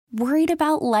Worried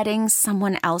about letting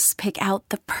someone else pick out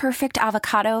the perfect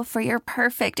avocado for your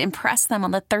perfect impress them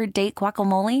on the third date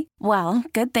guacamole? Well,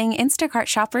 good thing Instacart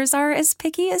shoppers are as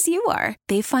picky as you are.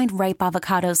 They find ripe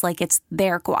avocados like it's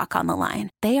their guac on the line.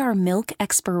 They are milk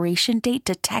expiration date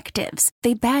detectives.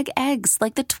 They bag eggs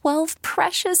like the 12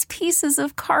 precious pieces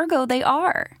of cargo they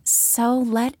are. So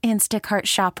let Instacart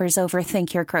shoppers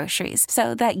overthink your groceries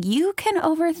so that you can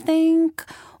overthink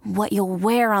what you'll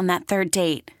wear on that third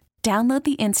date. Download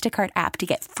the Instacart app to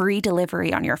get free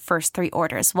delivery on your first 3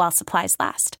 orders while supplies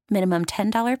last. Minimum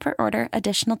 $10 per order.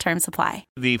 Additional terms apply.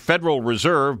 The Federal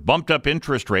Reserve bumped up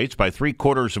interest rates by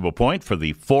 0.75 of a point for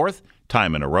the 4th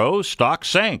time in a row. Stocks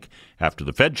sank after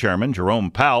the Fed chairman,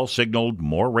 Jerome Powell, signaled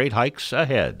more rate hikes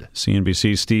ahead.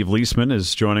 CNBC's Steve Leisman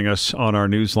is joining us on our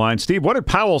news line. Steve, what did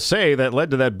Powell say that led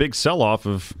to that big sell-off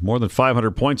of more than 500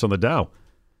 points on the Dow?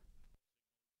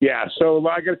 Yeah, so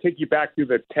I got to take you back to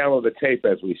the tail of the tape,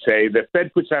 as we say. The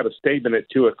Fed puts out a statement at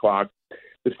 2 o'clock.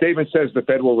 The statement says the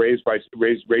Fed will raise by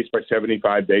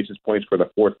 75 basis points for the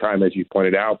 4th time, as you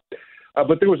pointed out.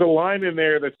 But there was a line in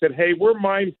there that said, hey, we're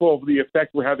mindful of the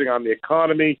effect we're having on the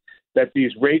economy, that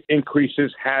these rate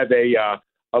increases have a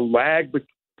lag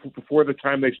before the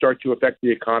time they start to affect the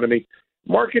economy.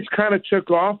 Markets kind of took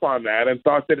off on that and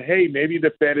thought that, hey, maybe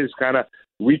the Fed is kind of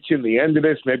reaching the end of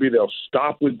this. Maybe they'll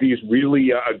stop with these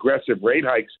really aggressive rate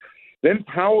hikes. Then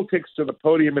Powell takes to the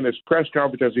podium in his press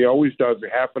conference, as he always does,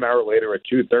 a half an hour later at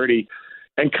 2:30,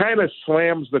 and kind of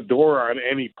slams the door on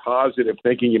any positive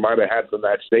thinking you might have had from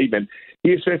that statement. He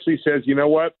essentially says, you know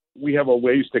what, we have a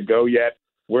ways to go yet.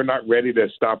 We're not ready to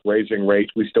stop raising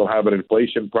rates. We still have an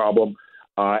inflation problem.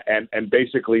 And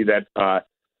basically that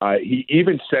he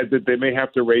even said that they may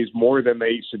have to raise more than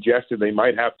they suggested they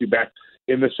might have to back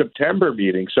in the September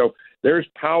meeting. So there's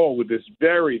Powell with this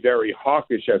very, very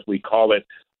hawkish, as we call it,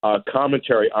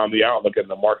 commentary on the outlook, and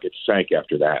the market sank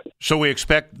after that. So we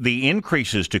expect the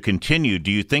increases to continue.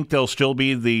 Do you think they'll still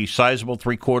be the sizable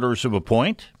 0.75 of a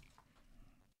point?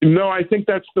 No, I think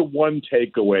that's the one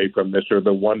takeaway from this, or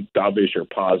the one dovish or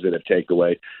positive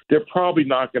takeaway. They're probably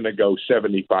not going to go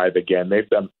 75 again. They've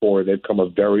done 4. They've come a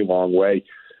very long way.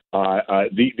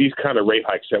 These kind of rate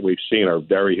hikes that we've seen are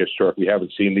very historic. We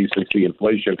haven't seen these since the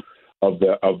inflation of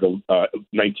the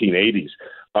 1980s.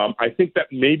 I think that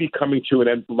may be coming to an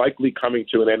end, likely coming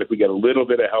to an end if we get a little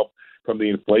bit of help from the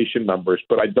inflation numbers,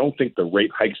 but I don't think the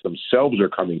rate hikes themselves are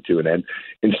coming to an end.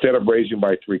 Instead of raising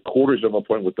by 0.75 of a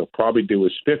point, what they'll probably do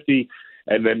is 50,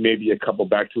 and then maybe a couple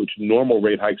back to its normal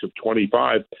rate hikes of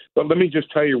 25. But let me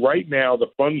just tell you right now, the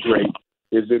funds rate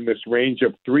is in this range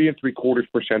of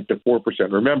 3.75% to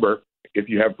 4%. Remember, if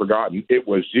you have forgotten, it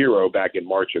was 0 back in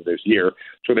March of this year.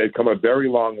 So they've come a very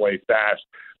long way fast.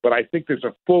 But I think there's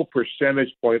a full percentage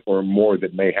point or more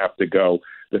that may have to go.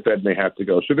 The Fed may have to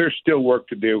go. So there's still work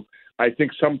to do. I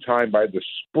think sometime by the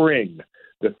spring,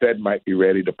 the Fed might be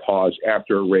ready to pause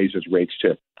after it raises rates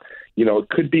to, it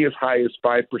could be as high as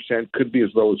 5%, could be as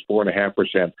low as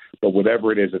 4.5%, but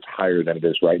whatever it is, it's higher than it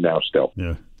is right now still.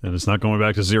 Yeah, and it's not going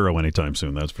back to 0 anytime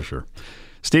soon, that's for sure.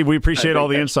 Steve, we appreciate all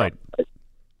the insight.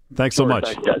 Thanks so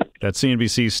much. That's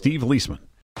CNBC's Steve Leisman.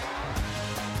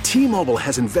 T-Mobile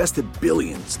has invested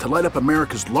billions to light up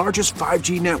America's largest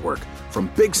 5G network, from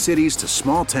big cities to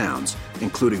small towns,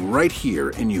 including right here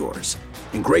in yours.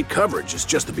 And great coverage is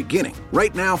just the beginning.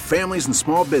 Right now, families and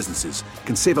small businesses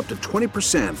can save up to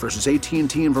 20% versus AT&T and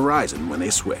Verizon when they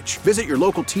switch. Visit your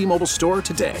local T-Mobile store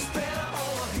today.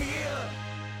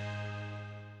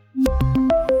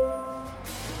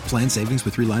 Plan savings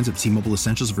with 3 lines of T-Mobile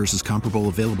Essentials versus comparable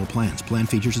available plans. Plan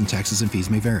features and taxes and fees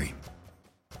may vary.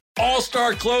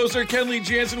 All-star closer Kenley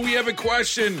Jansen, we have a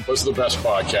question. What's the best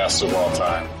podcast of all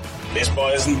time? Baseball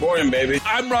isn't boring, baby.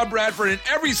 I'm Rob Bradford, and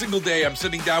every single day I'm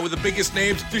sitting down with the biggest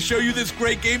names to show you this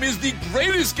great game is the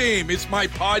greatest game. It's my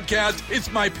podcast.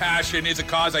 It's my passion. It's a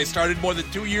cause I started more than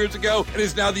 2 years ago and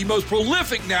is now the most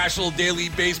prolific national daily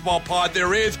baseball pod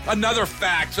there is. Another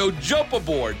fact, so jump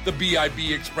aboard the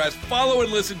BIB Express. Follow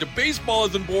and listen to Baseball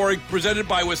Isn't Boring, presented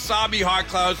by Wasabi Hot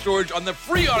Cloud Storage on the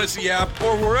free Odyssey app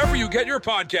or wherever you get your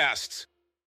podcasts.